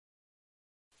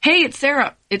Hey, it's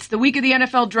Sarah. It's the week of the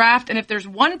NFL draft, and if there's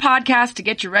one podcast to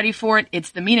get you ready for it,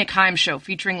 it's the Mina Kimes Show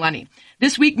featuring Lenny.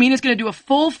 This week, Mina's going to do a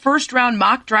full first-round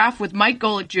mock draft with Mike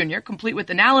Golic Jr., complete with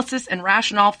analysis and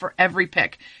rationale for every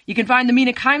pick. You can find the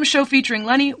Mina Kimes Show featuring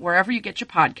Lenny wherever you get your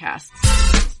podcasts.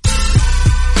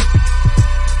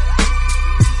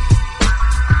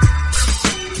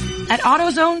 At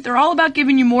AutoZone, they're all about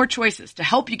giving you more choices to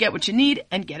help you get what you need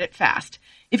and get it fast.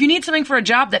 If you need something for a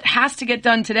job that has to get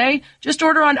done today, just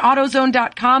order on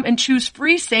AutoZone.com and choose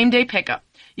free same-day pickup.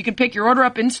 You can pick your order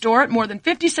up in-store at more than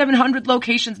 5,700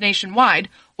 locations nationwide,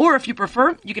 or if you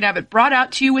prefer, you can have it brought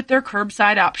out to you with their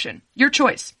curbside option. Your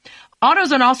choice.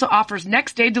 AutoZone also offers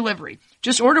next-day delivery.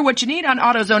 Just order what you need on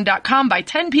AutoZone.com by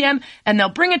 10 p.m., and they'll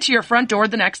bring it to your front door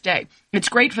the next day. It's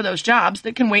great for those jobs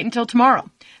that can wait until tomorrow.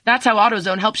 That's how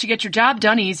AutoZone helps you get your job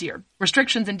done easier.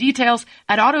 Restrictions and details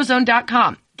at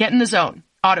AutoZone.com. Get in the zone.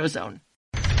 AutoZone.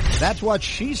 That's what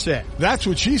she said. That's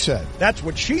what she said. That's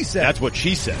what she said. That's what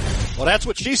she said. Well, that's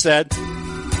what she said.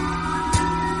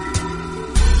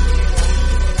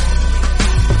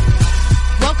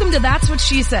 Welcome to That's What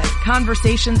She Said,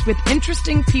 conversations with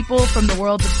interesting people from the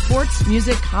world of sports,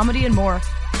 music, comedy, and more,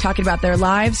 talking about their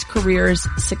lives, careers,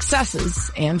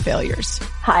 successes, and failures.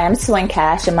 Hi, I'm Swin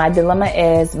Cash, and my dilemma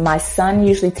is my son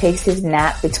usually takes his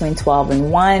nap between 12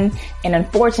 and 1, and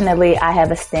unfortunately, I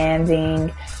have a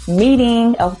standing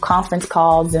meeting, a conference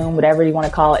call, Zoom, whatever you want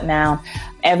to call it now,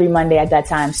 every Monday at that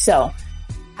time. So,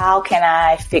 how can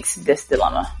I fix this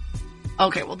dilemma?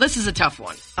 Okay, well, this is a tough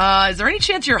one. Is there any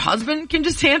chance your husband can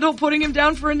just handle putting him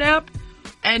down for a nap?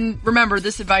 And remember,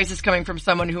 this advice is coming from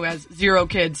someone who has 0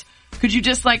 kids. Could you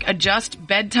just adjust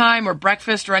bedtime or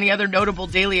breakfast or any other notable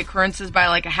daily occurrences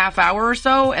by a half hour or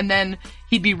so, and then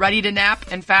he'd be ready to nap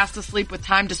and fast asleep with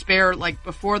time to spare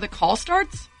before the call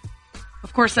starts?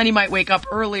 Of course, then he might wake up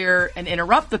earlier and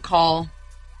interrupt the call.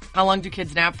 How long do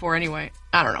kids nap for anyway?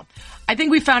 I don't know. I think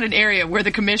we found an area where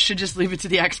the commish should just leave it to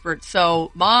the experts.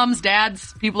 So moms,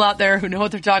 dads, people out there who know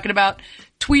what they're talking about,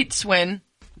 tweet Swin,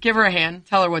 give her a hand,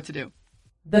 tell her what to do.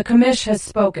 The commish has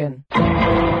spoken.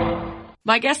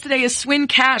 My guest today is Swin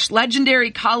Cash, legendary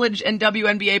college and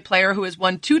WNBA player who has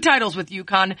won 2 titles with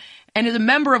UConn and is a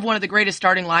member of one of the greatest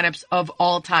starting lineups of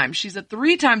all time. She's a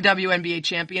 3-time WNBA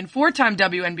champion, 4-time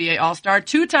WNBA All-Star,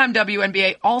 2-time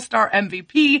WNBA All-Star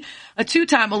MVP, a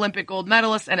 2-time Olympic gold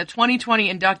medalist, and a 2020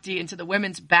 inductee into the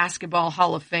Women's Basketball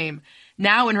Hall of Fame.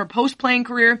 Now in her post-playing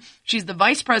career, she's the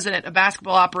vice president of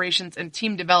basketball operations and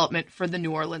team development for the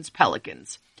New Orleans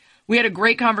Pelicans. We had a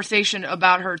great conversation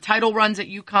about her title runs at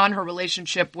UConn, her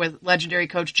relationship with legendary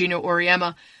coach Gino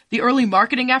Auriemma, the early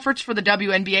marketing efforts for the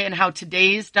WNBA, and how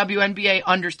today's WNBA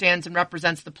understands and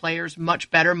represents the players much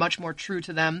better, much more true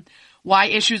to them, why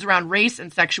issues around race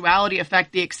and sexuality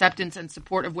affect the acceptance and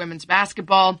support of women's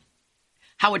basketball,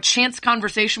 how a chance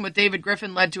conversation with David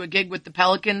Griffin led to a gig with the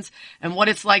Pelicans, and what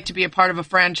it's like to be a part of a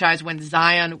franchise when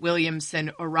Zion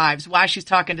Williamson arrives, why she's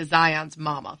talking to Zion's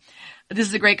mama. This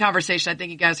is a great conversation. I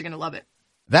think you guys are going to love it.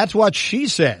 That's what she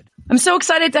said. I'm so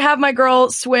excited to have my girl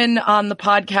Swin on the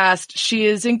podcast. She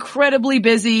is incredibly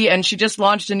busy and she just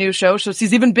launched a new show. So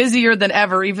she's even busier than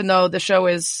ever, even though the show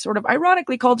is sort of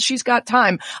ironically called She's Got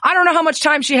Time. I don't know how much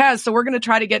time she has. So we're going to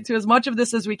try to get to as much of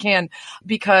this as we can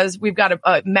because we've got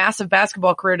a massive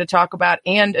basketball career to talk about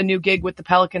and a new gig with the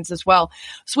Pelicans as well.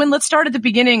 Swin, let's start at the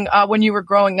beginning. When you were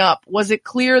growing up, was it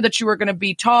clear that you were going to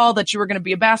be tall, that you were going to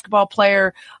be a basketball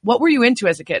player? What were you into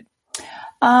as a kid?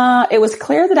 It was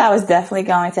clear that I was definitely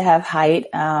going to have height.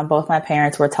 Both my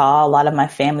parents were tall. A lot of my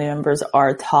family members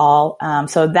are tall.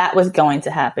 So that was going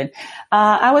to happen.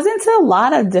 I was into a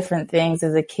lot of different things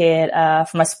as a kid.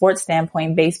 From a sports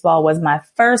standpoint, baseball was my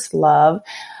first love.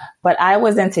 But I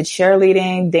was into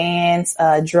cheerleading, dance,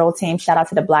 drill team. Shout out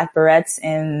to the Black Barrettes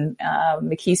in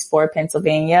McKeesport,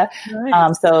 Pennsylvania.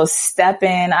 Nice. So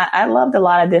stepping, I loved a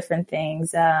lot of different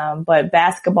things. But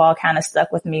basketball kind of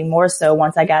stuck with me more so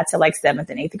once I got to 7th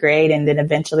and 8th grade and then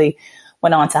eventually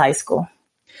went on to high school.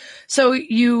 So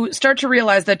you start to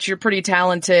realize that you're pretty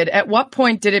talented. At what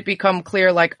point did it become clear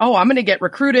oh, I'm going to get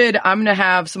recruited. I'm going to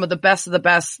have some of the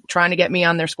best trying to get me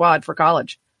on their squad for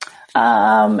college?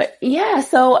 Yeah,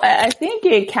 so I think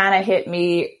it kind of hit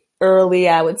me early,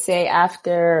 I would say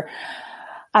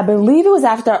I believe it was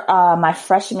after my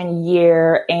freshman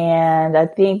year, and I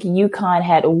think UConn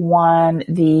had won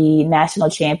the national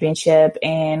championship,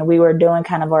 and we were doing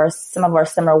kind of some of our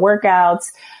summer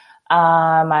workouts.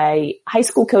 My high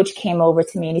school coach came over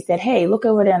to me and he said, "Hey, look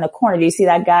over there in the corner. Do you see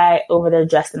that guy over there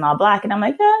dressed in all black?" And I'm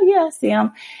like, "Oh, yeah, I see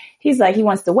him." he's like, he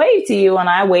wants to wave to you. And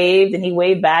I waved and he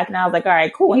waved back and I was like, all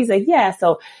right, cool. And he's like, yeah.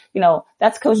 So,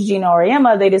 that's Coach Geno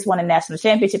Auriemma. They just won a national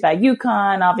championship at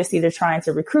UConn. Obviously they're trying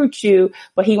to recruit you,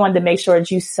 but he wanted to make sure that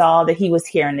you saw that he was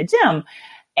here in the gym.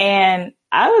 And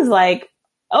I was like,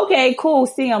 okay, cool,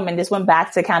 see him, and just went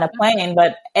back to kind of playing.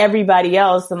 But everybody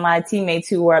else and my teammates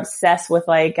who were obsessed with,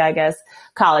 like, I guess,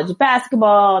 college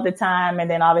basketball at the time, and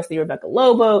then obviously Rebecca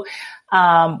Lobo,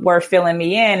 were filling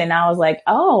me in. And I was like,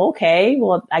 oh, okay,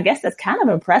 well, I guess that's kind of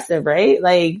impressive, right?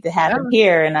 Like, to have him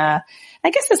here. And I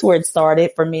guess that's where it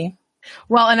started for me.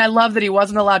 Well, and I love that he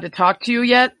wasn't allowed to talk to you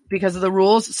yet because of the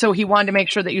rules. So he wanted to make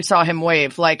sure that you saw him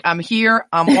wave. Like, I'm here,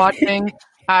 I'm watching.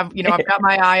 I've got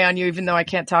my eye on you, even though I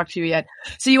can't talk to you yet.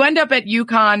 So you end up at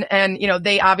UConn and,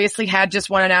 they obviously had just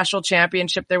won a national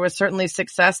championship. There was certainly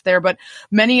success there, but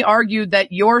many argued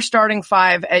that your starting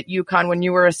five at UConn when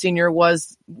you were a senior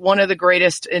was one of the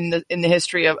greatest in the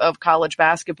history of college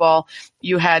basketball.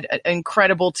 You had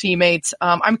incredible teammates.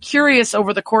 I'm curious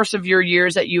over the course of your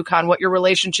years at UConn, what your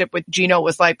relationship with Geno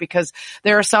was like, because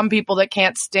there are some people that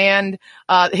can't stand,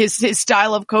 his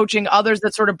style of coaching, others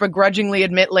that sort of begrudgingly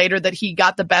admit later that he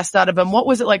got the best out of him. What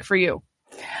was it like for you?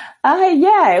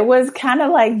 Yeah, it was kind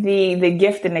of like the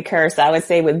gift and the curse, I would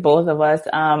say, with both of us.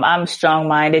 I'm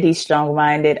strong-minded. He's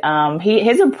strong-minded.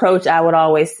 His approach, I would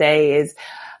always say, is,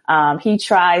 he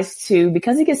tries to,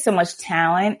 because he gets so much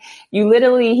talent,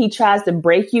 he tries to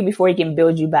break you before he can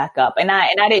build you back up. And I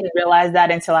didn't realize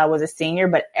that until I was a senior,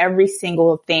 but every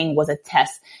single thing was a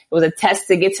test. It was a test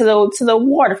to get to the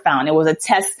water fountain. It was a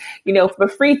test, from a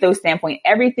free throw standpoint.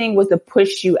 Everything was to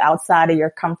push you outside of your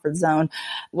comfort zone.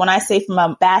 When I say from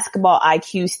a basketball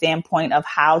IQ standpoint of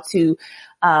how to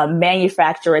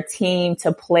manufacture a team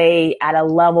to play at a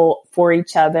level for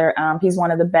each other, he's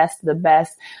one of the best of the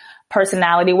best.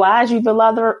 Personality wise, you either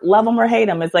love him or hate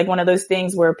him. It's like one of those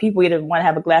things where people either want to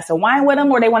have a glass of wine with him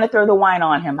or they want to throw the wine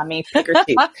on him. I mean, pick or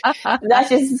choose. That's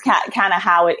just kind of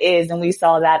how it is. And we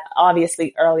saw that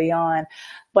obviously early on.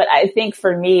 But I think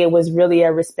for me, it was really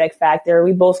a respect factor.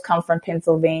 We both come from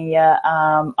Pennsylvania.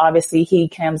 Obviously he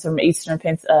comes from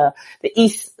the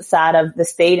east side of the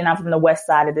state and I'm from the west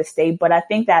side of the state. But I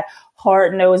think that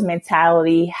hard-nosed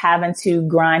mentality, having to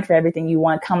grind for everything you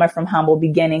want, coming from humble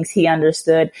beginnings, he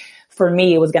understood. For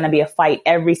me, it was going to be a fight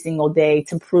every single day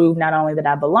to prove not only that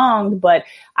I belonged, but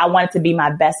I wanted to be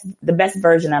the best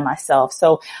version of myself.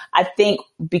 So I think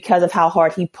because of how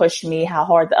hard he pushed me, how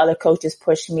hard the other coaches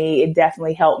pushed me, it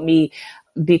definitely helped me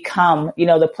become,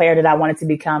 the player that I wanted to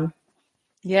become.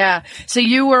 Yeah. So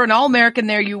you were an All-American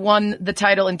there. You won the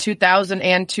title in 2000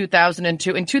 and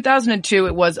 2002. In 2002,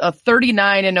 it was a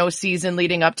 39-0 season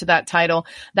leading up to that title.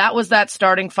 That was that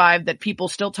starting five that people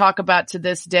still talk about to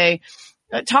this day.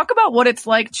 Talk about what it's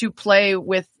like to play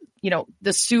with,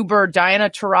 the Sue Bird, Diana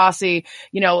Taurasi,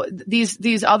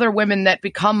 these other women that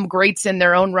become greats in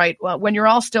their own right. Well, when you're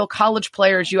all still college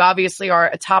players, you obviously are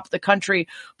atop the country,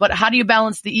 but how do you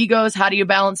balance the egos? How do you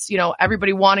balance,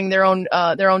 everybody wanting their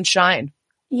own shine?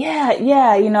 Yeah.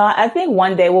 I think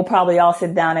one day we'll probably all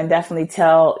sit down and definitely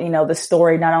tell, the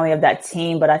story, not only of that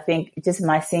team, but I think just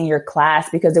my senior class,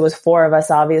 because there was 4 of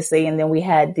us, obviously. And then we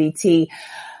had DT,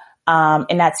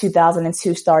 in that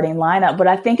 2002 starting lineup. But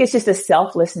I think it's just a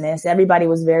selflessness. Everybody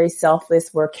was very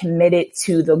selfless. We're committed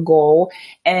to the goal.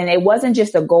 And it wasn't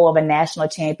just a goal of a national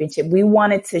championship. We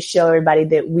wanted to show everybody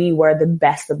that we were the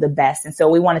best of the best. And so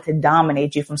we wanted to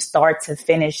dominate you from start to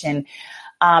finish. And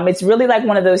it's really like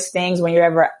one of those things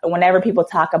whenever people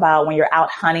talk about when you're out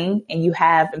hunting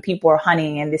and people are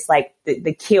hunting and it's like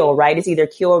the kill, right? It's either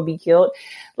kill or be killed.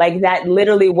 Like that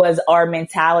literally was our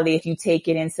mentality if you take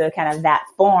it into kind of that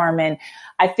form. And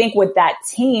I think with that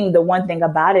team, the one thing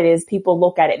about it is people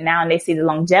look at it now and they see the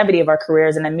longevity of our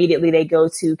careers and immediately they go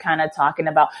to kind of talking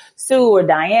about Sue or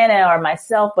Diana or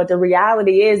myself. But the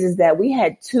reality is that we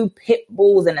had 2 pit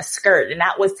bulls in a skirt, and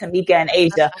that was Tamika and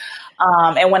Asia.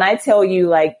 And when I tell you,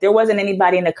 like, there wasn't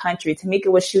anybody in the country, Tamika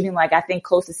was shooting like, I think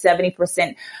close to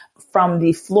 70% from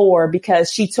the floor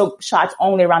because she took shots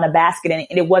only around the basket and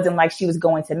it wasn't like she was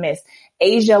going to miss.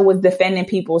 Asia was defending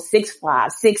people 6'5",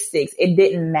 6'6". It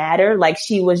didn't matter. Like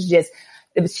she was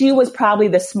probably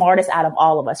the smartest out of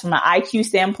all of us from an IQ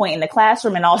standpoint in the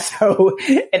classroom and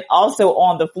also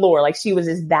on the floor. Like she was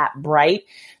just that bright.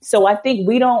 So I think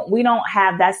we don't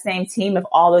have that same team if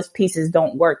all those pieces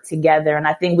don't work together. And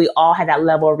I think we all had that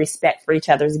level of respect for each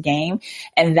other's game.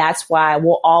 And that's why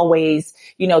we'll always,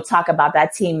 talk about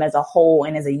that team as a whole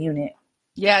and as a unit.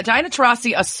 Yeah, Diana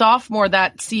Taurasi, a sophomore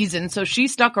that season, so she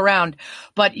stuck around.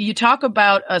 But you talk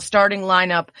about a starting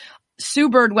lineup. Sue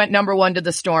Bird went number 1 to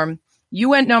the Storm. You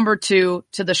went number 2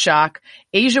 to the Shock.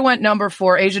 Asia went number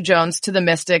 4, Asia Jones, to the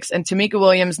Mystics, and Tamika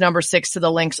Williams number 6 to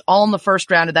the Lynx, all in the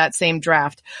first round of that same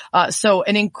draft. So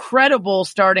an incredible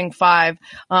starting 5,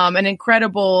 an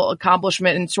incredible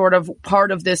accomplishment and sort of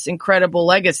part of this incredible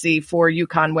legacy for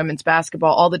UConn women's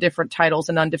basketball, all the different titles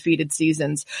and undefeated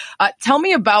seasons. Tell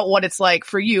me about what it's like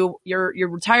for you. You're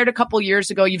retired a couple years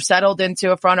ago. You've settled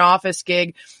into a front office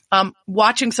gig.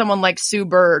 Watching someone like Sue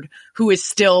Bird, who is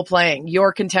still playing,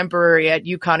 your contemporary at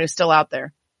UConn, who's still out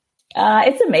there.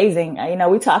 It's amazing.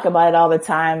 We talk about it all the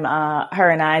time. Her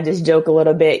and I just joke a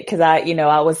little bit because I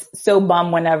was so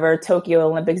bummed whenever Tokyo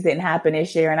Olympics didn't happen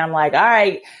this year. And I'm like, all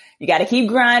right, you got to keep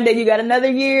grinding. You got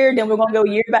another year. Then we're going to go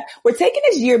year by, we're taking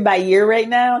this year by year right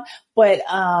now. But,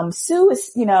 Sue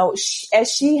is,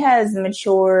 as she has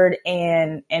matured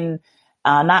and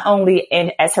not only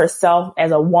as herself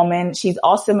as a woman, she's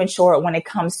also matured when it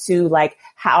comes to like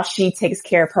how she takes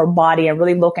care of her body and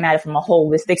really looking at it from a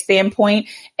holistic standpoint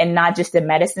and not just a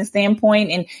medicine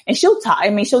standpoint. And she'll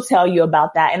tell you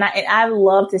about that. And I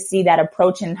love to see that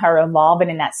approach in her evolving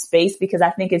in that space because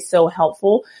I think it's so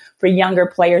helpful for younger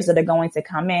players that are going to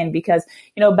come in because,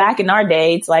 back in our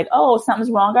day, it's like, oh,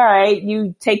 something's wrong. All right.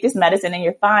 You take this medicine and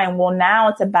you're fine. Well, now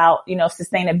it's about,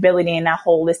 sustainability and that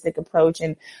holistic approach.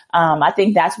 And, I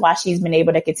think that's why she's been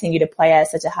able to continue to play at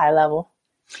such a high level.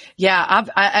 Yeah.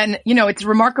 It's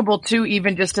remarkable too,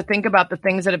 even just to think about the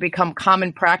things that have become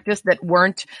common practice that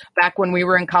weren't back when we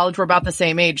were in college. We're about the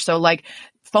same age. So like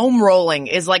foam rolling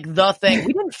is like the thing.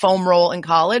 We didn't foam roll in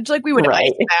college. Like we would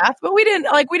ice bath, but we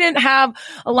didn't have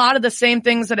a lot of the same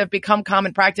things that have become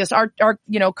common practice. Our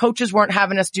coaches weren't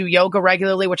having us do yoga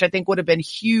regularly, which I think would have been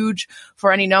huge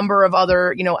for any number of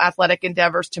other, athletic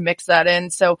endeavors to mix that in.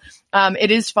 So,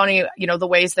 it is funny, the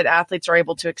ways that athletes are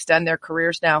able to extend their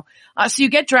careers now. So you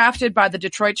get drafted by the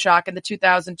Detroit Shock in the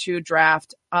 2002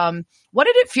 draft. What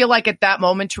did it feel like at that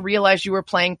moment to realize you were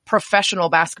playing professional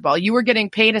basketball? You were getting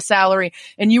paid a salary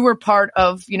and you were part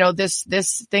of,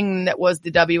 this thing that was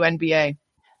the WNBA.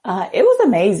 It was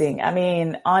amazing. I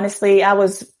mean, honestly, I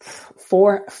was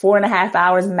 4.5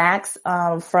 hours max,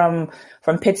 from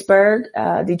Pittsburgh,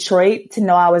 Detroit, to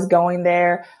know I was going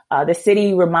there. The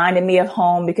city reminded me of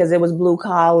home because it was blue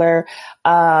collar.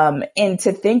 And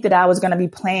to think that I was going to be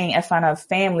playing in front of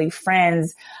family,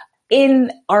 friends,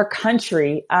 in our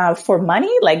country, for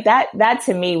money, like that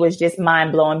to me was just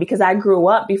mind blowing because I grew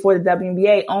up before the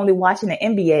WNBA only watching the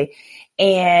NBA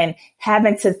and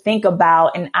having to think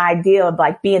about an idea of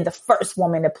like being the first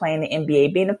woman to play in the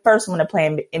NBA, being the first one to play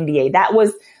in the NBA. That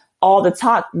was all the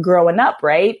talk growing up,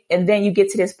 right? And then you get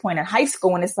to this point in high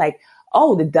school and it's like,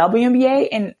 oh, the WNBA,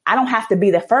 and I don't have to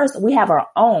be the first. We have our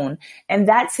own. And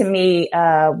that to me,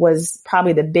 was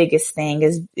probably the biggest thing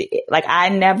is like, I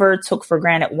never took for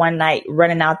granted one night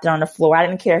running out there on the floor. I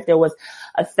didn't care if there was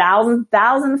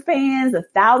 1,000 fans,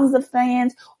 thousands of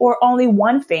fans, or only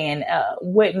one fan.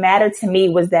 What mattered to me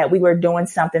was that we were doing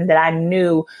something that I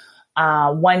knew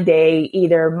one day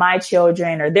either my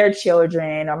children or their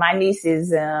children or my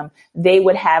nieces, they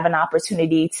would have an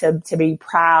opportunity to be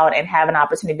proud and have an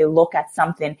opportunity to look at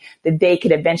something that they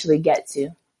could eventually get to.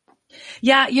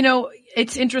 Yeah,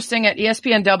 it's interesting at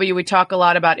ESPNW, we talk a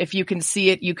lot about if you can see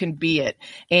it, you can be it.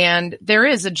 And there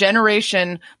is a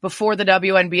generation before the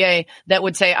WNBA that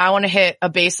would say, I want to hit a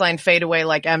baseline fadeaway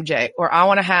like MJ, or I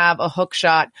want to have a hook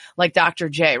shot like Dr.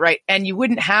 J, right? And you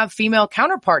wouldn't have female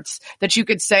counterparts that you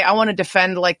could say, I want to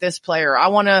defend like this player. I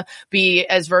want to be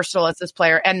as versatile as this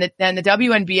player. And the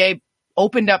WNBA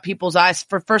opened up people's eyes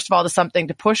for, first of all, to something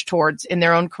to push towards in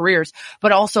their own careers,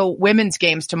 but also women's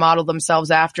games to model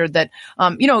themselves after that.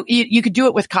 You could do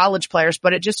it with college players,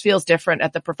 but it just feels different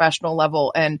at the professional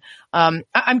level. And,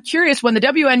 I'm curious when the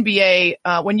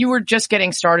WNBA, when you were just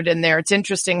getting started in there, it's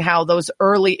interesting how those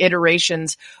early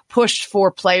iterations pushed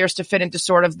for players to fit into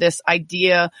sort of this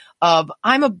idea of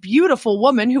I'm a beautiful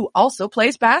woman who also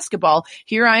plays basketball.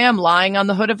 Here I am lying on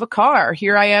the hood of a car.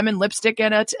 Here I am in lipstick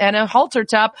and a halter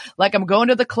top, like I'm going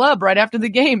to the club right after the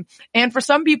game. And for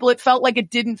some people, it felt like it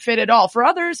didn't fit at all. For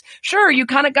others, sure, you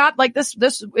kind of got like this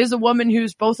is a woman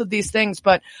who's both of these things.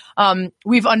 But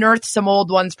we've unearthed some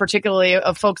old ones, particularly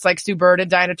of folks like Sue Bird and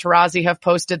Diana Taurasi have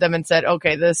posted them and said,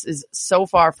 okay, this is so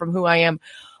far from who I am.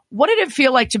 What did it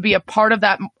feel like to be a part of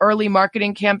that early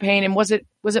marketing campaign? And was it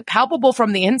palpable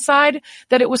from the inside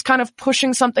that it was kind of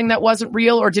pushing something that wasn't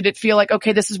real? Or did it feel like,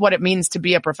 okay, this is what it means to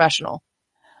be a professional?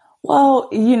 Well,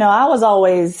 I was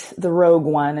always the rogue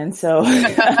one. And so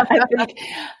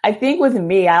I think with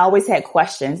me, I always had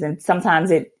questions, and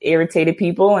sometimes it irritated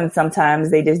people and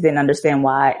sometimes they just didn't understand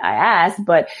why I asked.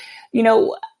 But,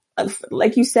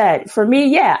 like you said, for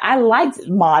me, yeah, I liked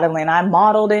modeling. I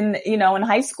modeled in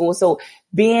high school. So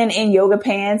being in yoga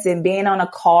pants and being on a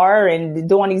car and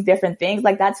doing these different things,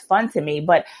 like that's fun to me.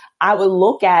 But I would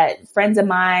look at friends of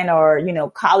mine or,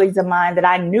 colleagues of mine that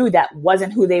I knew that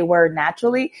wasn't who they were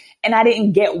naturally. And I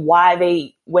didn't get why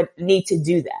they would need to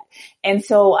do that. And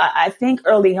so I think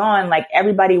early on, like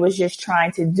everybody was just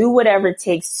trying to do whatever it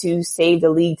takes to save the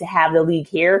league, to have the league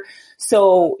here.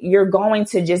 So you're going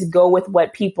to just go with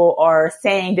what people are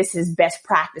saying. This is best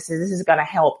practices. This is going to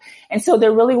help. And so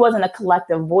there really wasn't a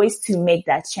collective voice to make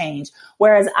that change.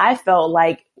 Whereas I felt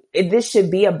like this should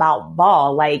be about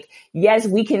ball. Like, yes,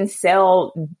 we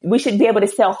should be able to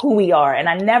sell who we are. And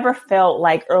I never felt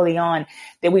like early on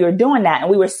that we were doing that. And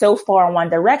we were so far in one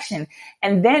direction.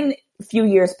 And then a few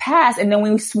years passed, and then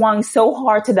we swung so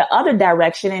hard to the other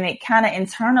direction. And it kind of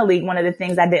internally, one of the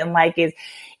things I didn't like is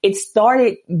it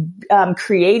started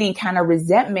creating kind of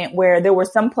resentment where there were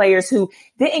some players who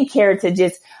didn't care to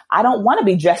just, I don't want to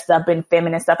be dressed up in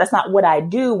feminine stuff. That's not what I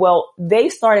do. Well, they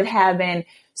started having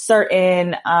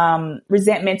certain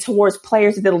resentment towards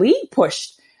players that the league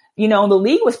pushed. The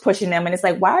league was pushing them, and it's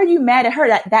like, why are you mad at her?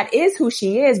 That is who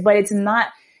she is, but it's not,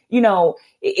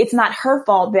 it's not her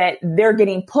fault that they're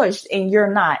getting pushed and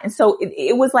you're not. And so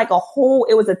it was like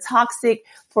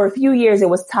for a few years, it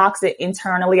was toxic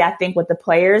internally, I think, with the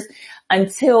players,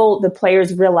 until the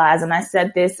players realized, and I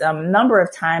said this a number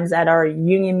of times at our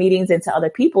union meetings and to other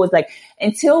people, it's like,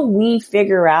 until we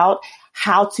figure out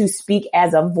how to speak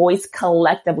as a voice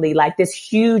collectively, like this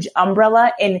huge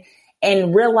umbrella, and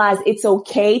realize it's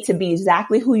okay to be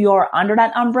exactly who you are under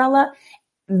that umbrella,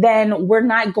 then we're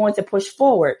not going to push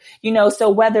forward. So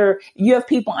whether you have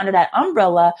people under that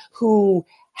umbrella who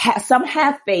some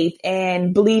have faith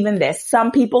and believe in this,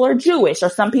 some people are Jewish or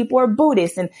some people are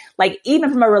Buddhist. And like,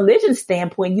 even from a religion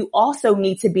standpoint, you also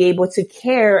need to be able to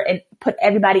care and put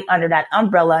everybody under that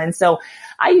umbrella. And so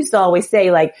I used to always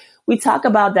say, like, we talk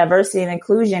about diversity and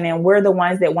inclusion, and we're the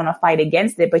ones that want to fight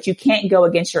against it, but you can't go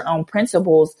against your own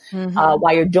principles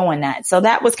while you're doing that. So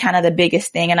that was kind of the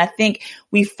biggest thing. And I think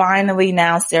we finally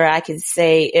now, Sarah, I can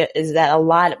say is that a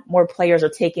lot more players are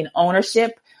taking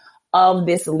ownership of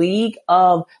this league,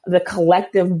 of the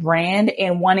collective brand,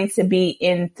 and wanting to be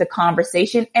into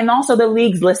conversation. And also the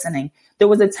league's listening. There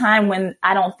was a time when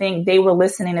I don't think they were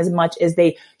listening as much as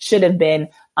they should have been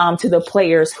to the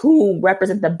players who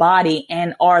represent the body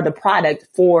and are the product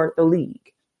for the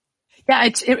league. Yeah,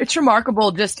 it's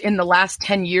remarkable just in the last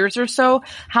 10 years or so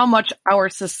how much our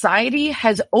society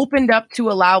has opened up to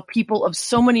allow people of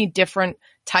so many different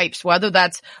types, whether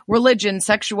that's religion,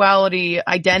 sexuality,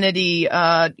 identity,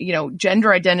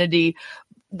 gender identity,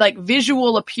 like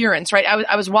visual appearance, right?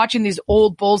 I was watching these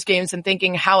old Bulls games and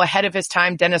thinking how ahead of his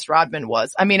time Dennis Rodman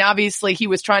was. I mean, obviously he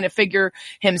was trying to figure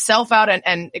himself out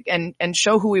and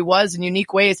show who he was in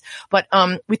unique ways. But,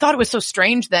 we thought it was so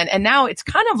strange then. And now it's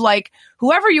kind of like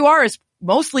whoever you are is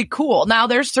mostly cool. Now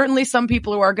there's certainly some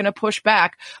people who are going to push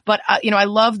back, but I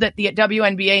love that the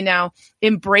WNBA now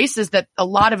embraces that a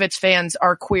lot of its fans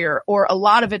are queer, or a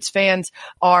lot of its fans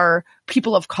are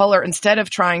people of color, instead of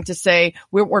trying to say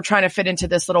we're trying to fit into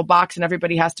this little box and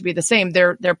everybody has to be the same.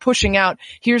 They're pushing out,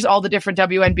 here's all the different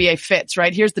WNBA fits,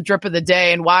 right? Here's the drip of the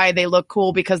day and why they look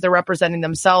cool because they're representing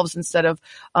themselves instead of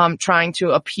trying to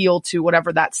appeal to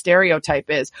whatever that stereotype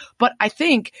is. But I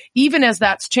think even as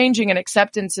that's changing and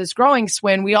acceptance is growing,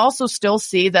 Swin, we also still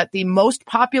see that the most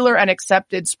popular and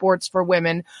accepted sports for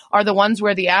women are the ones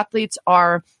where the athletes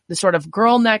are the sort of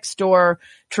girl next door,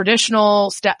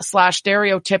 traditional /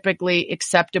 stereotypically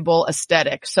acceptable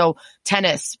aesthetic. So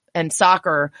tennis and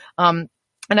soccer.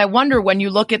 And I wonder, when you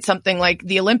look at something like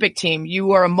the Olympic team,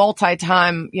 you are a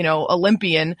multi-time,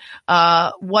 Olympian,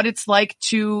 what it's like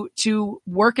to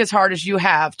work as hard as you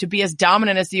have, to be as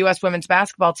dominant as the U.S. women's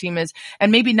basketball team is,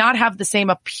 and maybe not have the same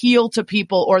appeal to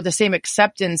people or the same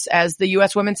acceptance as the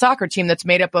U.S. women's soccer team that's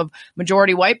made up of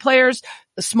majority white players,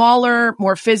 smaller,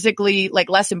 more physically, like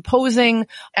less imposing,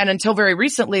 and until very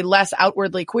recently, less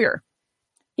outwardly queer.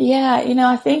 Yeah.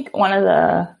 I think one of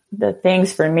the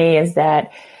things for me is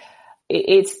that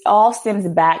it all stems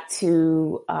back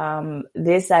to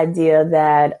this idea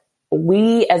that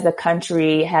we as a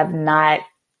country have not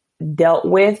dealt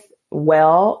with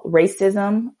well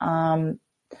racism,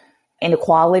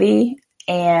 inequality,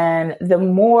 and the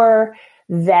more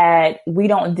that we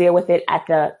don't deal with it at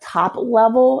the top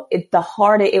level, the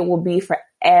harder it will be for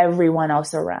everyone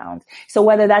else around. So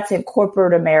whether that's in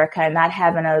corporate America and not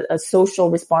having a social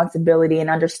responsibility and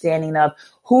understanding of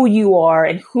who you are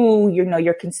and who,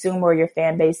 your consumer or your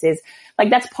fan base is. Like,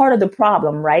 that's part of the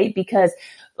problem, right? Because,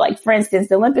 like, for instance,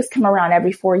 the Olympics come around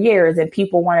every 4 years and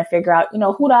people want to figure out, who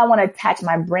do I want to attach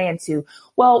my brand to?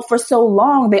 Well, for so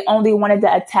long, they only wanted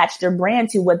to attach their brand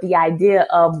to what the idea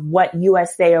of what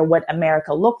USA or what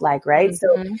America looked like, right?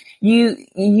 Mm-hmm. So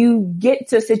you get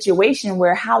to a situation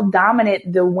where how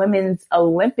dominant the women's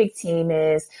Olympic team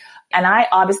is. And I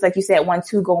obviously, like you said, won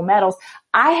 2 gold medals.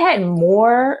 I had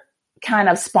more kind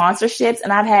of sponsorships,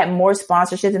 and I've had more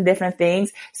sponsorships and different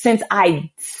things since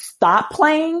I stopped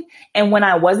playing and when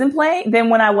I wasn't playing than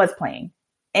when I was playing.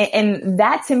 And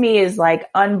that to me is like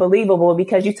unbelievable,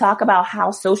 because you talk about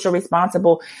how social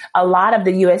responsible a lot of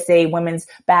the USA women's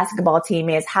basketball team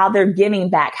is, how they're giving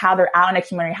back, how they're out in the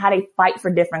community, how they fight for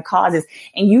different causes.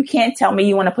 And you can't tell me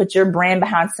you want to put your brand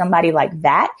behind somebody like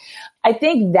that. I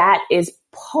think that is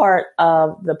part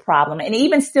of the problem. And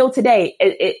even still today,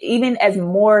 even as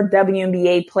more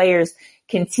WNBA players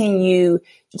continue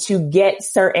to get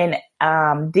certain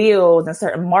deals and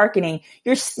certain marketing,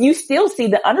 you still see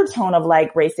the undertone of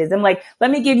like racism. Like,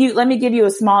 let me give you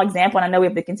a small example, and I know we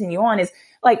have to continue on, is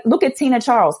like, look at Tina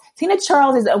Charles. Tina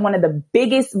Charles is one of the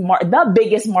biggest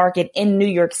market in New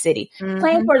York City.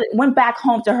 Mm-hmm. Went back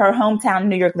home to her hometown,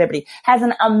 New York Liberty, has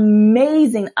an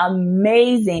amazing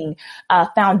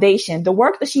foundation. The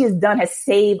work that she has done has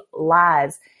saved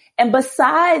lives. And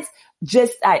besides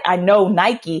just, I know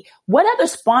Nike, what other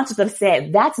sponsors have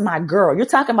said, that's my girl? You're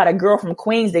talking about a girl from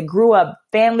Queens that grew up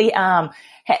family,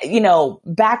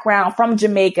 background from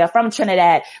Jamaica, from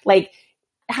Trinidad. Like,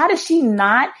 how does she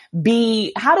not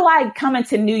be, how do I come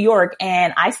into New York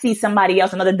and I see somebody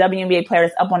else, another WNBA player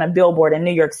that's up on a billboard in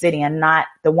New York City and not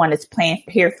the one that's playing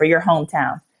here for your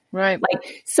hometown? Right.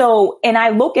 Like, so, and I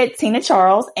look at Tina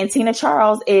Charles, and Tina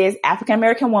Charles is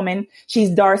African-American woman. She's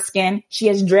dark skinned. She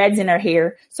has dreads in her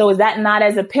hair. So is that not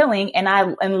as appealing? And I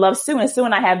love Sue, and Sue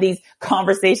and I have these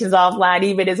conversations offline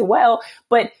even as well.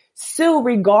 But Sue,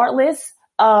 regardless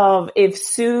of if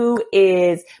Sue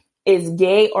is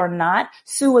gay or not,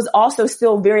 Sue is also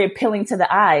still very appealing to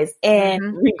the eyes.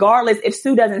 And regardless, if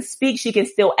Sue doesn't speak, she can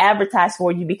still advertise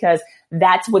for you because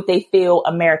that's what they feel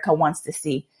America wants to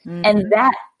see. Mm-hmm. And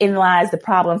that in lies the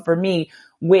problem for me,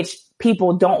 which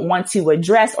people don't want to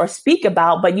address or speak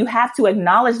about, but you have to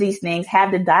acknowledge these things,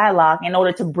 have the dialogue in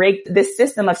order to break this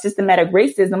system of systematic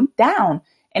racism down.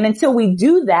 And until we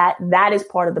do that, that is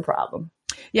part of the problem.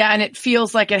 Yeah, and it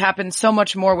feels like it happens so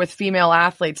much more with female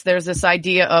athletes. There's this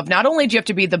idea of not only do you have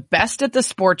to be the best at the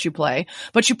sport you play,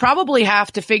 but you probably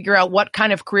have to figure out what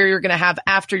kind of career you're going to have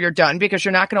after you're done, because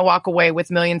you're not going to walk away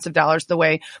with millions of dollars the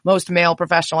way most male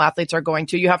professional athletes are going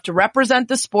to. You have to represent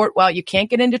the sport well. You can't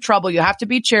get into trouble. You have to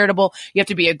be charitable. You have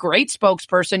to be a great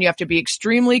spokesperson. You have to be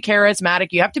extremely charismatic.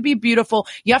 You have to be beautiful.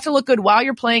 You have to look good while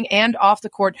you're playing and off the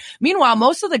court. Meanwhile,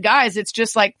 most of the guys, it's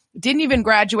just like, didn't even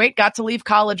graduate, got to leave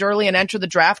college early and enter the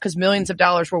draft because millions of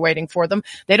dollars were waiting for them.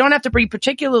 They don't have to be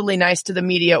particularly nice to the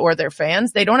media or their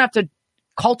fans. They don't have to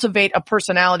cultivate a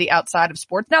personality outside of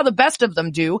sports. Now, the best of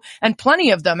them do, and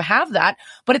plenty of them have that,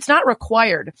 but it's not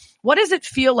required. What does it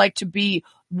feel like to be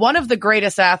one of the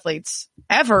greatest athletes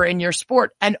ever in your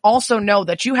sport and also know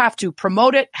that you have to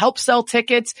promote it, help sell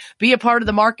tickets, be a part of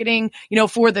the marketing,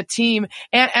 for the team,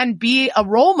 and be a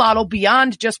role model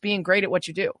beyond just being great at what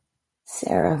you do?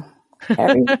 Sarah,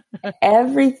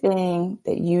 everything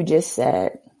that you just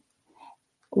said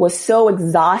was so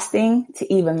exhausting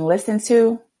to even listen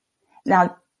to.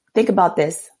 Now, think about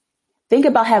this. Think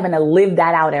about having to live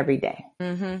that out every day.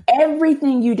 Mm-hmm.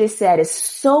 Everything you just said is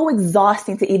so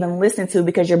exhausting to even listen to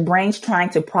because your brain's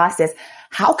trying to process.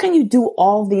 How can you do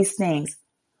all these things?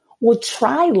 Well,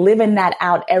 try living that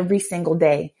out every single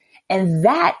day. And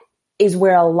that is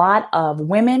where a lot of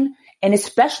women, and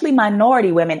especially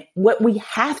minority women, what we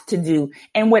have to do,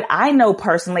 and what I know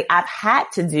personally I've had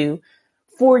to do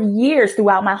for years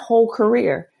throughout my whole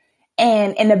career.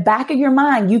 And in the back of your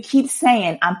mind, you keep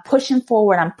saying, I'm pushing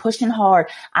forward, I'm pushing hard,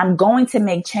 I'm going to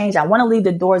make change, I want to leave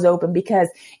the doors open, because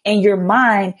in your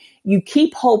mind, you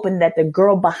keep hoping that the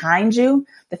girl behind you,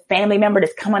 the family member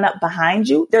that's coming up behind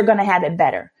you, they're going to have it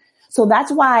better. So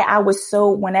that's why I was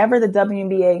whenever the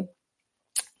WNBA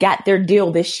got their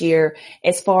deal this year,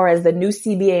 as far as the new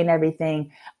CBA and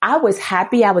everything, I was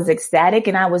happy. I was ecstatic.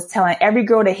 And I was telling every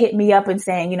girl to hit me up and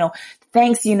saying,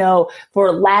 thanks,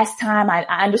 for last time. I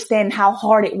understand how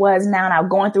hard it was now. And I'm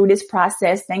going through this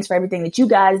process. Thanks for everything that you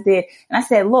guys did. And I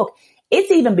said, look,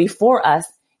 it's even before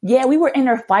us. Yeah, we were in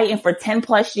there fighting for 10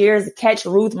 plus years to catch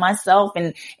Ruth, myself,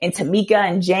 and Tamika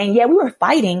and Jane. Yeah, we were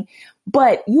fighting.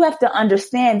 But you have to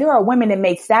understand there are women that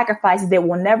make sacrifices that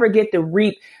will never get to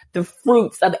reap the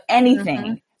fruits of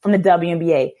anything from the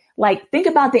WNBA. Like, think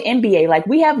about the NBA. Like,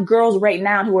 we have girls right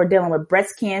now who are dealing with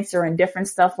breast cancer and different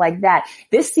stuff like that.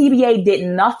 This CBA did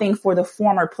nothing for the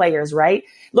former players, right?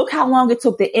 Look how long it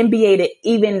took the NBA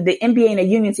and the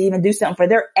union to even do something for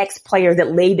their ex-players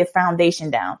that laid the foundation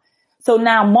down. So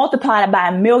now multiply it by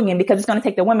 1 million, because it's going to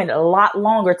take the women a lot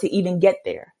longer to even get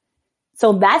there.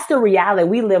 So that's the reality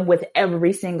we live with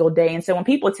every single day. And so when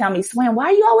people tell me, Swin, why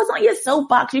are you always on your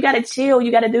soapbox? You got to chill.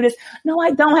 You got to do this. No,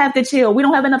 I don't have to chill. We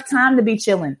don't have enough time to be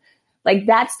chilling. Like,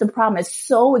 that's the problem. It's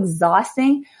so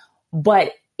exhausting.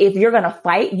 But if you're going to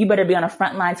fight, you better be on the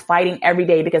front lines fighting every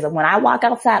day, because when I walk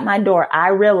outside my door, I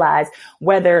realize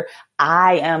whether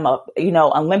I am a,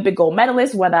 Olympic gold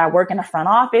medalist, whether I work in a front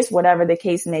office, whatever the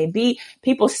case may be,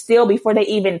 people still, before they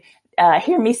even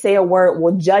hear me say a word,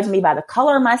 will judge me by the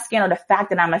color of my skin or the fact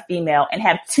that I'm a female, and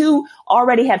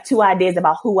already have two ideas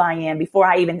about who I am before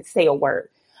I even say a word.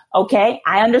 Okay.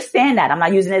 I understand that. I'm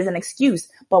not using it as an excuse,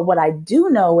 but what I do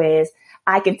know is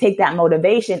I can take that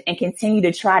motivation and continue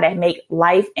to try to make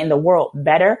life in the world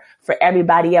better for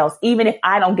everybody else, even if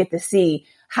I don't get to see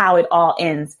how it all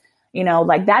ends.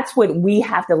 Like, that's what we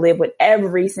have to live with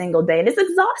every single day. And it's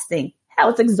exhausting. Hell,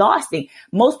 it's exhausting.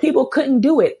 Most people couldn't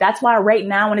do it. That's why right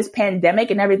now, when this pandemic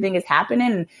and everything is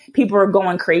happening and people are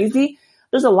going crazy,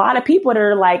 there's a lot of people that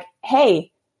are like,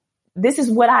 hey, this is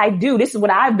what I do. This is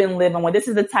what I've been living with. This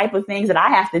is the type of things that I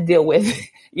have to deal with,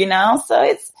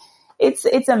 So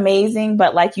it's amazing.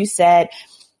 But like you said,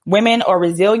 women are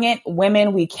resilient.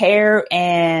 Women, we care,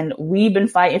 and we've been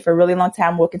fighting for a really long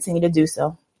time. We'll continue to do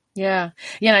so. Yeah.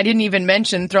 And I didn't even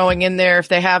mention throwing in there if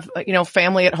they have,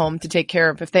 family at home to take care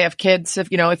of, if they have kids, if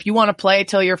you want to play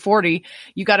till you're 40,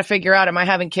 you got to figure out, am I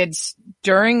having kids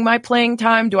during my playing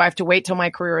time? Do I have to wait till my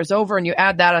career is over? And you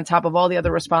add that on top of all the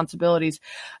other responsibilities.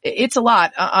 It's a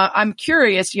lot. I'm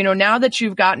curious, now that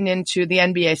you've gotten into the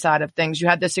NBA side of things, you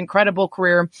had this incredible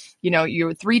career, you're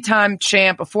a 3-time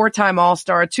champ, a 4-time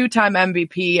All-Star, a 2-time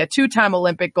MVP, a 2-time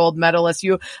Olympic gold medalist.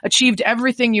 You achieved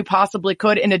everything you possibly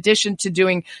could, in addition to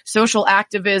doing social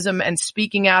activism and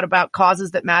speaking out about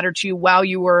causes that matter to you while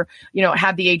you were,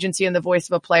 had the agency and the voice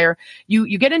of a player.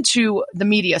 You get into the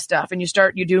media stuff and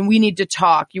you do We Need to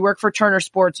Talk. You work for Turner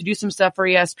Sports. You do some stuff for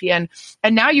ESPN.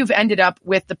 And now you've ended up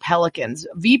with the Pelicans,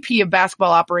 VP of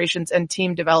Basketball Operations and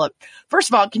Team Development. First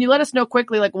of all, can you let us know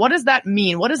quickly, what does that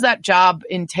mean? What does that job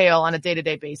entail on a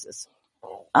day-to-day basis?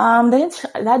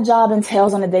 That job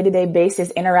entails on a day-to-day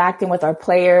basis interacting with our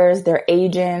players, their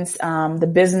agents, the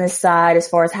business side, as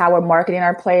far as how we're marketing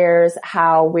our players,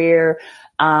 how we're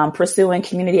pursuing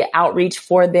community outreach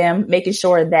for them, making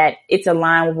sure that it's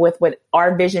aligned with what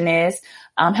our vision is,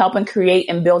 helping create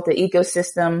and build the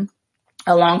ecosystem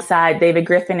alongside David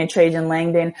Griffin and Trajan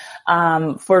Langdon.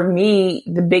 For me,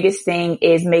 the biggest thing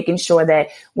is making sure that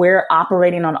we're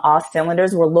operating on all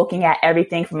cylinders. We're looking at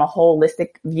everything from a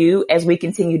holistic view as we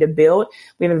continue to build.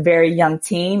 We have a very young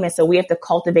team, and so we have to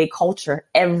cultivate culture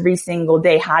every single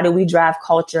day. How do we drive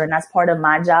culture? And that's part of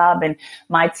my job and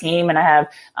my team. And I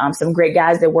have some great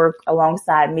guys that work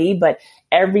alongside me, but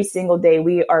every single day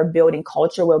we are building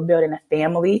culture. We're building a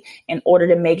family in order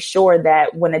to make sure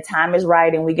that when the time is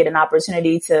right and we get an opportunity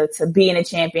to be in a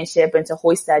championship and to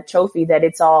hoist that trophy, that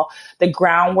it's all the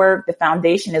groundwork, the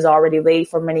foundation is already laid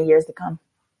for many years to come.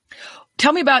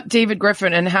 Tell me about David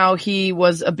Griffin and how he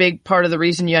was a big part of the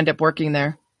reason you end up working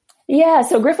there. Yeah.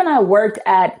 So Griff and I worked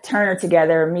at Turner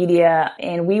together, media,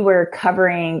 and we were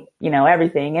covering,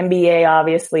 everything. NBA,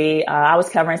 obviously. I was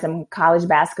covering some college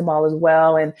basketball as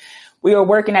well. And we were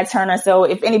working at Turner. So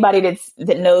if anybody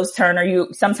that knows Turner,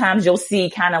 sometimes you'll see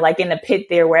kind of like in the pit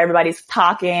there where everybody's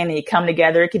talking and you come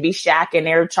together. It could be Shaq and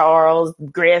there, Charles,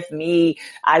 Griff, me,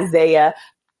 Isaiah.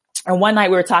 And one night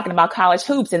we were talking about college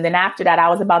hoops. And then after that, I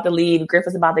was about to leave. Griff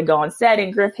was about to go on set,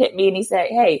 and Griff hit me and he said,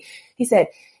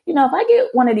 if I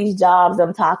get one of these jobs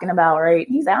I'm talking about, right?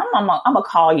 He's like, I'm gonna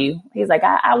call you. He's like,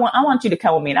 I want you to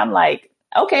come with me. And I'm like,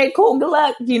 okay, cool. Good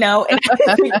luck. And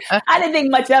I didn't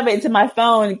think much of it until my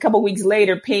phone a couple weeks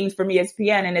later pinged from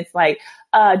ESPN. And it's like,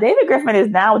 David Griffin is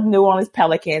now with New Orleans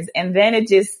Pelicans. And then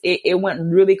it went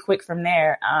really quick from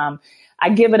there. I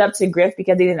give it up to Griff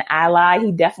because he's an ally.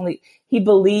 He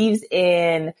believes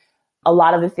in a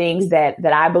lot of the things that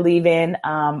I believe in.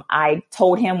 I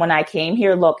told him when I came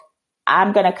here, look,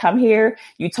 I'm going to come here.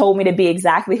 You told me to be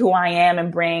exactly who I am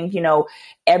and bring,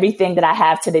 everything that I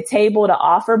have to the table to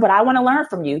offer. But I want to learn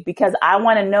from you because I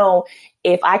want to know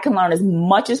if I can learn as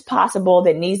much as possible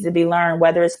that needs to be learned,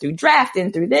 whether it's through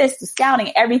drafting, through this, through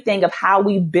scouting, everything of how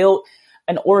we built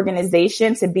an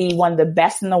organization to be one of the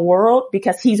best in the world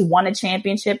because he's won a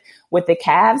championship with the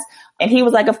Cavs. And he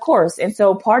was like, of course. And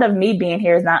so part of me being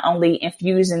here is not only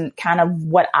infusing kind of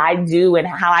what I do and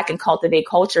how I can cultivate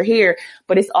culture here,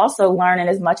 but it's also learning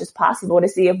as much as possible to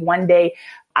see if one day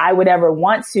I would ever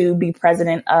want to be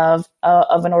president of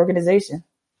an organization.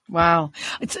 Wow.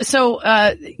 So,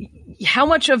 how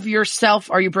much of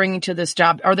yourself are you bringing to this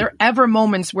job? Are there ever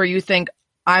moments where you think,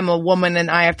 I'm a woman and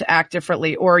I have to act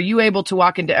differently? Or are you able to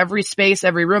walk into every space,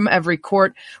 every room, every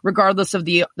court, regardless of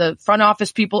the front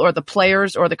office people or the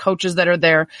players or the coaches that are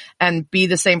there, and be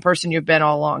the same person you've been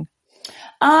all along?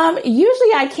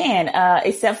 Usually I can,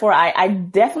 except for I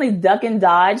definitely duck and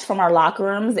dodge from our locker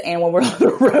rooms. And when we're on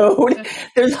the road,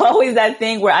 there's always that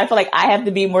thing where I feel like I have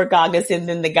to be more cognizant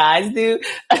than the guys do.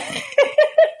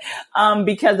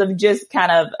 Because of just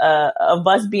kind of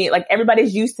us being like,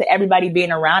 everybody's used to everybody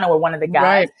being around and we're one of the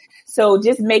guys. Right. So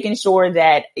just making sure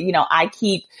that, I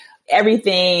keep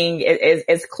everything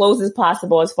as close as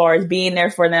possible as far as being there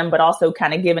for them, but also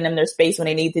kind of giving them their space when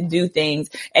they need to do things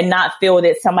and not feel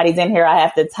that somebody's in here, I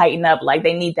have to tighten up, like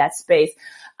they need that space.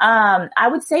 I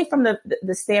would say from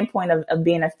the standpoint of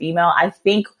being a female, I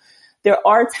think there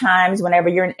are times whenever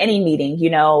you're in any meeting,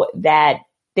 that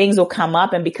things will come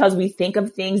up, and because we think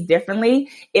of things differently,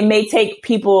 it may take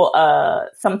people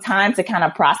some time to kind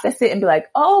of process it and be like,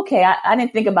 oh, okay, I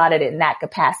didn't think about it in that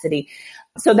capacity.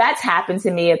 So that's happened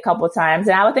to me a couple of times.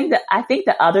 And I think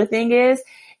the other thing is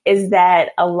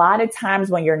that a lot of times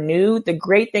when you're new, the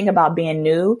great thing about being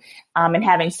new and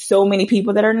having so many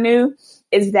people that are new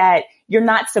is that you're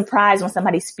not surprised when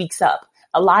somebody speaks up.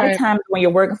 A lot of times when you're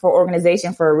working for an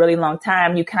organization for a really long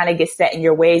time, you kind of get set in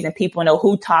your ways and people know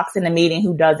who talks in the meeting,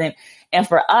 who doesn't. And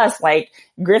for us, like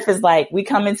Griff is like, we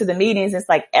come into the meetings, it's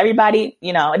like everybody,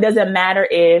 it doesn't matter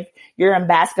if you're in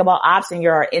basketball ops and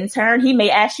you're an intern, he may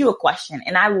ask you a question.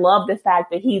 And I love the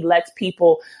fact that he lets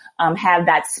people have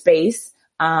that space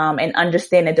and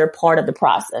understand that they're part of the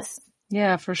process.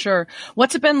 Yeah, for sure.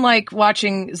 What's it been like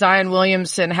watching Zion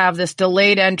Williamson have this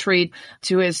delayed entry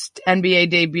to his NBA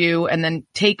debut and then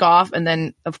take off and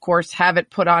then, of course, have it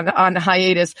put on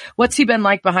hiatus? What's he been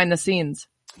like behind the scenes?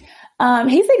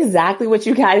 He's exactly what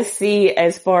you guys see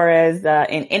as far as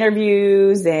in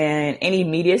interviews and any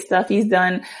media stuff he's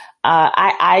done.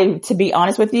 I to be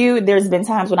honest with you, there's been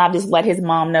times when I've just let his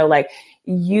mom know, like,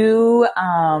 you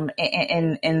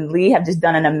and Lee have just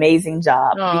done an amazing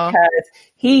job. Aww. Because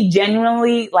he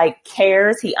genuinely like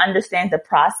cares. He understands the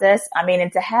process. I mean,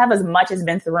 and to have as much has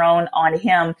been thrown on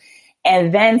him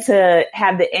and then to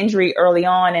have the injury early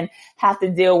on and have to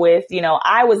deal with,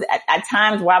 I was at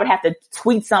times where I would have to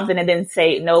tweet something and then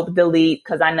say, nope, delete,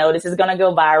 because I know this is going to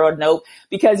go viral. Nope.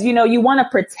 Because, you want to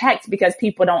protect because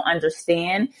people don't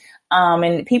understand.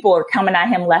 And people are coming at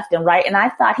him left and right. And I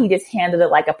thought he just handled it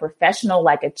like a professional,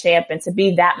 like a champ. And to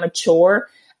be that mature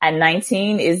at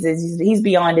 19 he's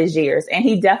beyond his years. And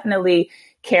he definitely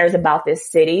cares about this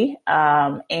city.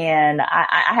 And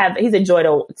he's a joy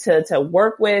to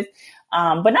work with.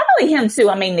 But not only him too.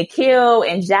 I mean, Nikhil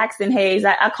and Jackson Hayes,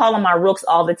 I call them my rooks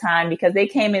all the time because they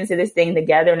came into this thing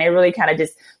together and they really kind of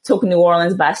just took New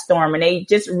Orleans by storm. And they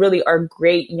just really are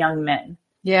great young men.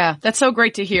 Yeah, that's so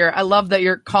great to hear. I love that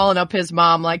you're calling up his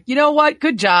mom like, you know what?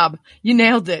 Good job. You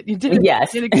nailed it. You did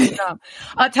a good job.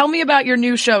 Tell me about your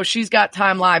new show, She's Got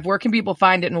Time Live. Where can people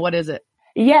find it and what is it?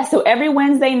 Yeah, so every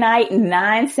Wednesday night,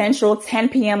 9 Central, 10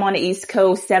 p.m. on the East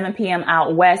Coast, 7 p.m.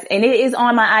 out West. And it is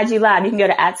on my IG Live. You can go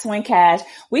to @SwinCash.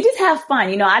 We just have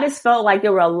fun. I just felt like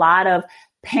there were a lot of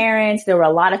parents. There were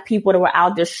a lot of people that were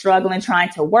out there struggling, trying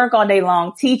to work all day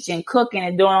long, teaching, cooking,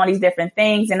 and doing all these different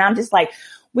things. And I'm just like,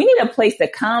 we need a place to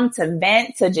come, to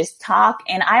vent, to just talk.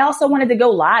 And I also wanted to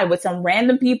go live with some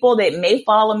random people that may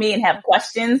follow me and have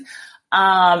questions.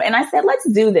 And I said,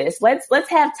 let's do this. Let's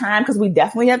have time because we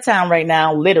definitely have time right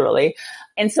now, literally.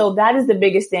 And so that is the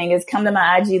biggest thing is come to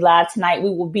my IG Live tonight.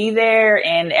 We will be there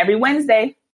and every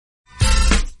Wednesday.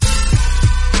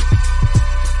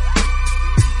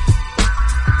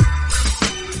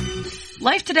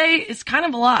 Life today is kind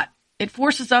of a lot. It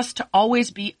forces us to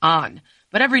always be on.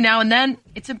 But every now and then,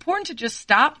 it's important to just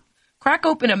stop, crack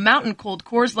open a mountain cold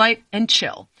Coors Light, and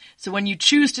chill. So when you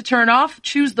choose to turn off,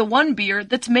 choose the one beer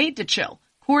that's made to chill.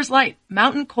 Coors Light,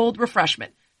 mountain cold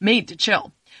refreshment, made to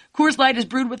chill. Coors Light is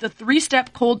brewed with a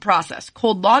 3-step cold process,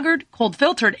 cold lagered, cold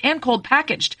filtered, and cold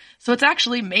packaged. So it's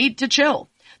actually made to chill.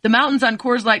 The mountains on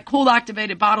Coors Light cold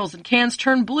activated bottles and cans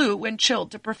turn blue when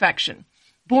chilled to perfection.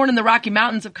 Born in the Rocky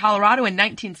Mountains of Colorado in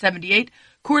 1978,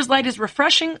 Coors Light is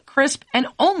refreshing, crisp, and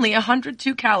only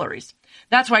 102 calories.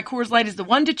 That's why Coors Light is the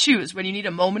one to choose when you need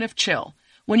a moment of chill.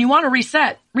 When you want to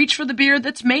reset, reach for the beer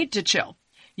that's made to chill.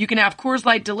 You can have Coors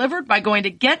Light delivered by going to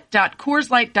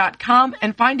get.coorslight.com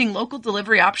and finding local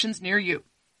delivery options near you.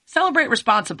 Celebrate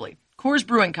responsibly. Coors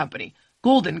Brewing Company,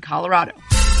 Golden, Colorado.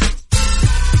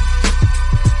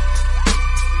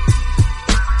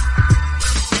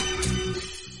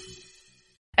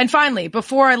 And finally,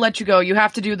 before I let you go, you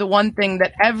have to do the one thing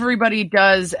that everybody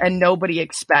does and nobody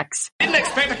expects. Didn't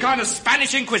expect a kind of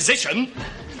Spanish Inquisition.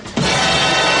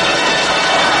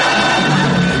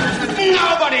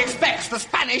 Nobody expects the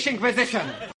Spanish Inquisition.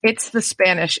 It's the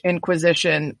Spanish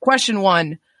Inquisition. Question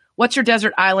 1. What's your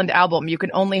desert island album? You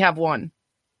can only have one.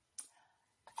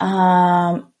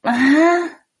 Probably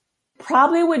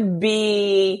would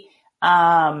be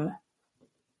Real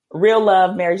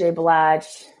Love, Mary J. Blige.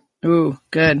 Ooh,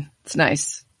 good. It's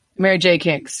nice. Mary J.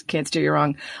 can't steer you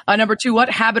wrong. Number 2, what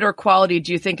habit or quality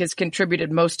do you think has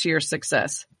contributed most to your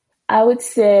success? I would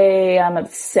say I'm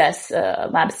obsessed.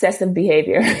 My obsessive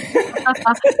behavior.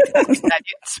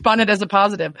 Spun it as a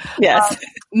positive. Yes.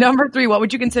 Number 3, what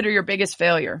would you consider your biggest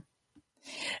failure?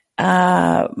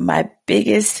 My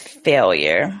biggest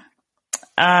failure.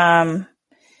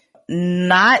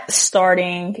 Not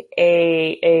starting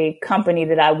a company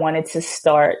that I wanted to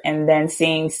start and then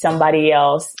seeing somebody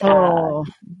else go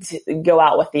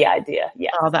out with the idea.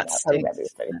 Yeah. Oh, that's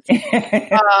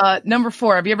Number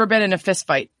 4, have you ever been in a fist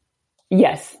fight?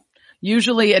 Yes.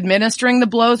 Usually administering the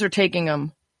blows or taking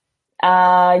them?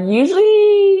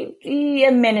 Usually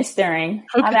administering.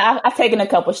 Okay. I mean, I've taken a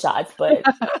couple shots, but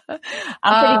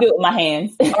I'm pretty good with my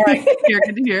hands. All right.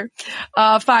 Good to hear.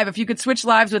 5, if you could switch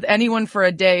lives with anyone for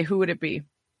a day, who would it be?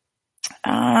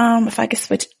 If I could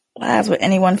switch lives with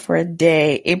anyone for a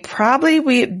day, it probably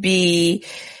would be,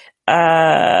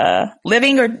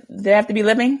 living, or do they have to be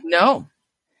living? No.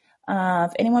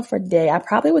 If anyone for a day, I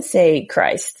probably would say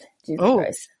Christ. Jesus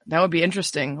Christ. That would be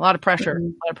interesting. A lot of pressure. Mm-hmm.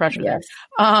 A lot of pressure yes.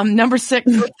 there. Number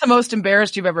 6, what's the most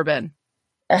embarrassed you've ever been?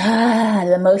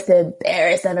 The most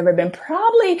embarrassed I've ever been.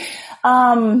 Probably,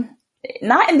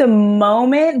 not in the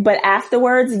moment, but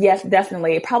afterwards. Yes,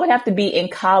 definitely. It probably have to be in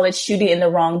college, shooting in the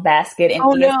wrong basket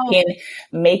and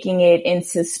making it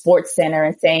into Sports Center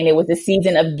and saying it was the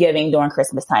season of giving during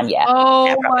Christmas time. Yeah.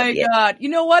 Oh my God. You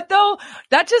know what though?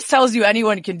 That just tells you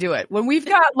anyone can do it. When we've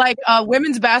got like a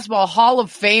women's basketball Hall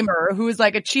of Famer who is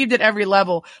like achieved at every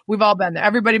level, we've all been there.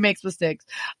 Everybody makes mistakes.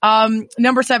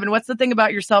 Number 7, what's the thing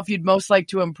about yourself you'd most like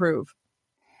to improve?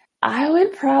 I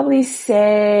would probably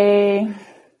say,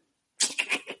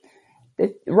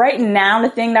 right now,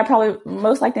 the thing that I probably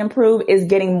most like to improve is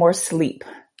getting more sleep.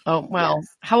 Oh, well, yes.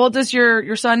 How old is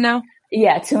your son now?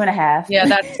 Yeah, 2.5. Yeah,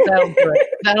 that'll do it.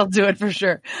 That'll do it for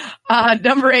sure.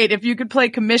 Number 8, if you could play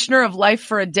commissioner of life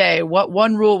for a day, what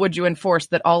one rule would you enforce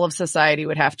that all of society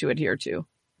would have to adhere to?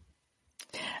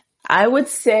 I would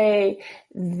say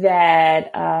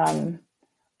that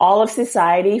all of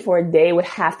society for a day would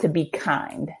have to be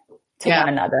kind to one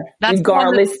another. That's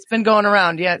regardless. It's been going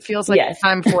around. Yeah, it feels like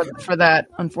time for that,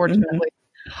 unfortunately.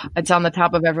 Mm-hmm. It's on the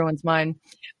top of everyone's mind.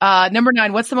 Number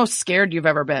 9, what's the most scared you've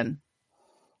ever been?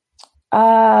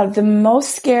 The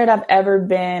most scared I've ever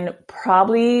been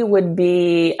probably would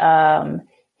be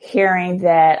hearing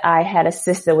that I had a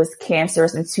cyst that was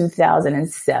cancerous in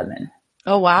 2007.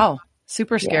 Oh, wow.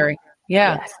 Super scary.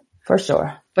 Yeah. Yes, for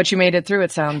sure. But you made it through,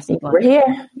 it sounds like. We're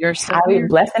here. You're so highly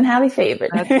blessed and highly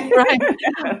favored. That's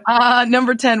right.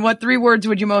 Number 10, what 3 words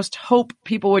would you most hope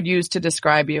people would use to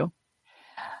describe you?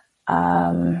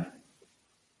 I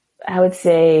would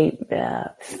say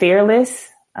fearless,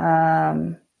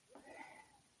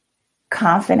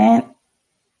 confident,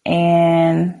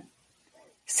 and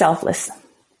selfless.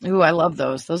 Ooh, I love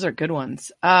those. Those are good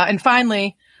ones. And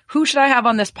finally, who should I have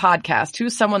on this podcast?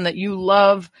 Who's someone that you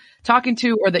love talking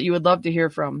to or that you would love to hear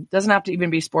from? Doesn't have to even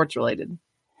be sports related.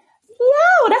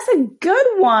 No, that's a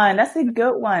good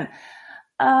one.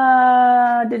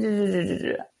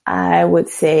 I would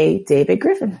say David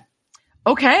Griffin.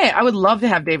 Okay. I would love to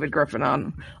have David Griffin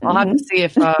on. I'll have to see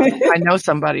if I know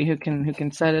somebody who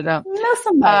can set it up.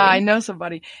 I know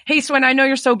somebody. Hey, Swin, I know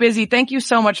you're so busy. Thank you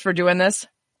so much for doing this.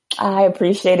 I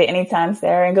appreciate it anytime,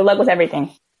 Sarah, and good luck with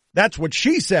everything. That's what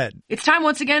she said. It's time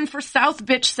once again for South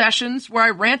Bitch Sessions, where I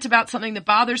rant about something that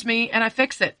bothers me and I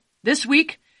fix it. This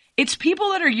week, it's people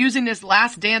that are using this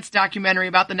Last Dance documentary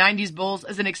about the 90s Bulls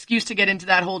as an excuse to get into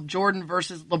that whole Jordan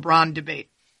versus LeBron debate.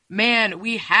 Man,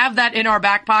 we have that in our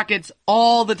back pockets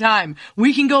all the time.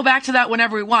 We can go back to that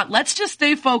whenever we want. Let's just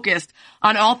stay focused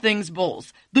on all things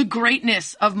Bulls. The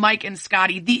greatness of Mike and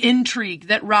Scotty, the intrigue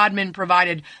that Rodman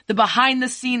provided, the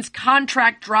behind-the-scenes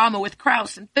contract drama with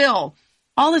Krause and Phil.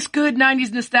 All this good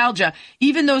 90s nostalgia,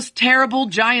 even those terrible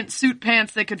giant suit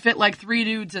pants that could fit like 3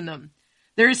 dudes in them.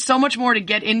 There is so much more to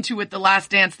get into with The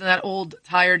Last Dance than that old,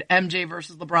 tired MJ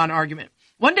versus LeBron argument.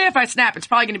 One day if I snap, it's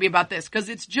probably going to be about this, because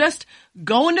it's just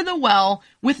going to the well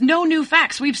with no new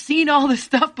facts. We've seen all this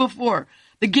stuff before.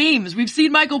 The games, we've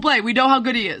seen Michael play. We know how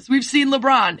good he is. We've seen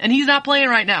LeBron, and he's not playing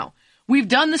right now. We've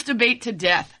done this debate to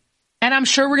death, and I'm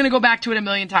sure we're going to go back to it a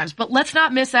million times. But let's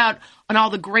not miss out on all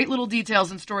the great little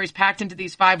details and stories packed into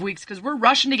these 5 weeks, because we're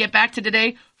rushing to get back to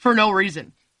today for no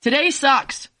reason. Today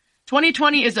sucks.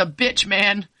 2020 is a bitch,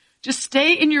 man. Just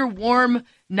stay in your warm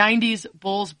 90s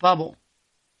Bulls bubble.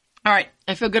 All right,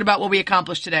 I feel good about what we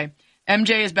accomplished today.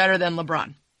 MJ is better than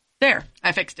LeBron. There,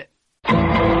 I fixed it.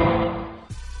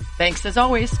 Thanks, as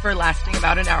always, for lasting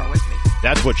about an hour with me.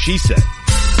 That's what she said.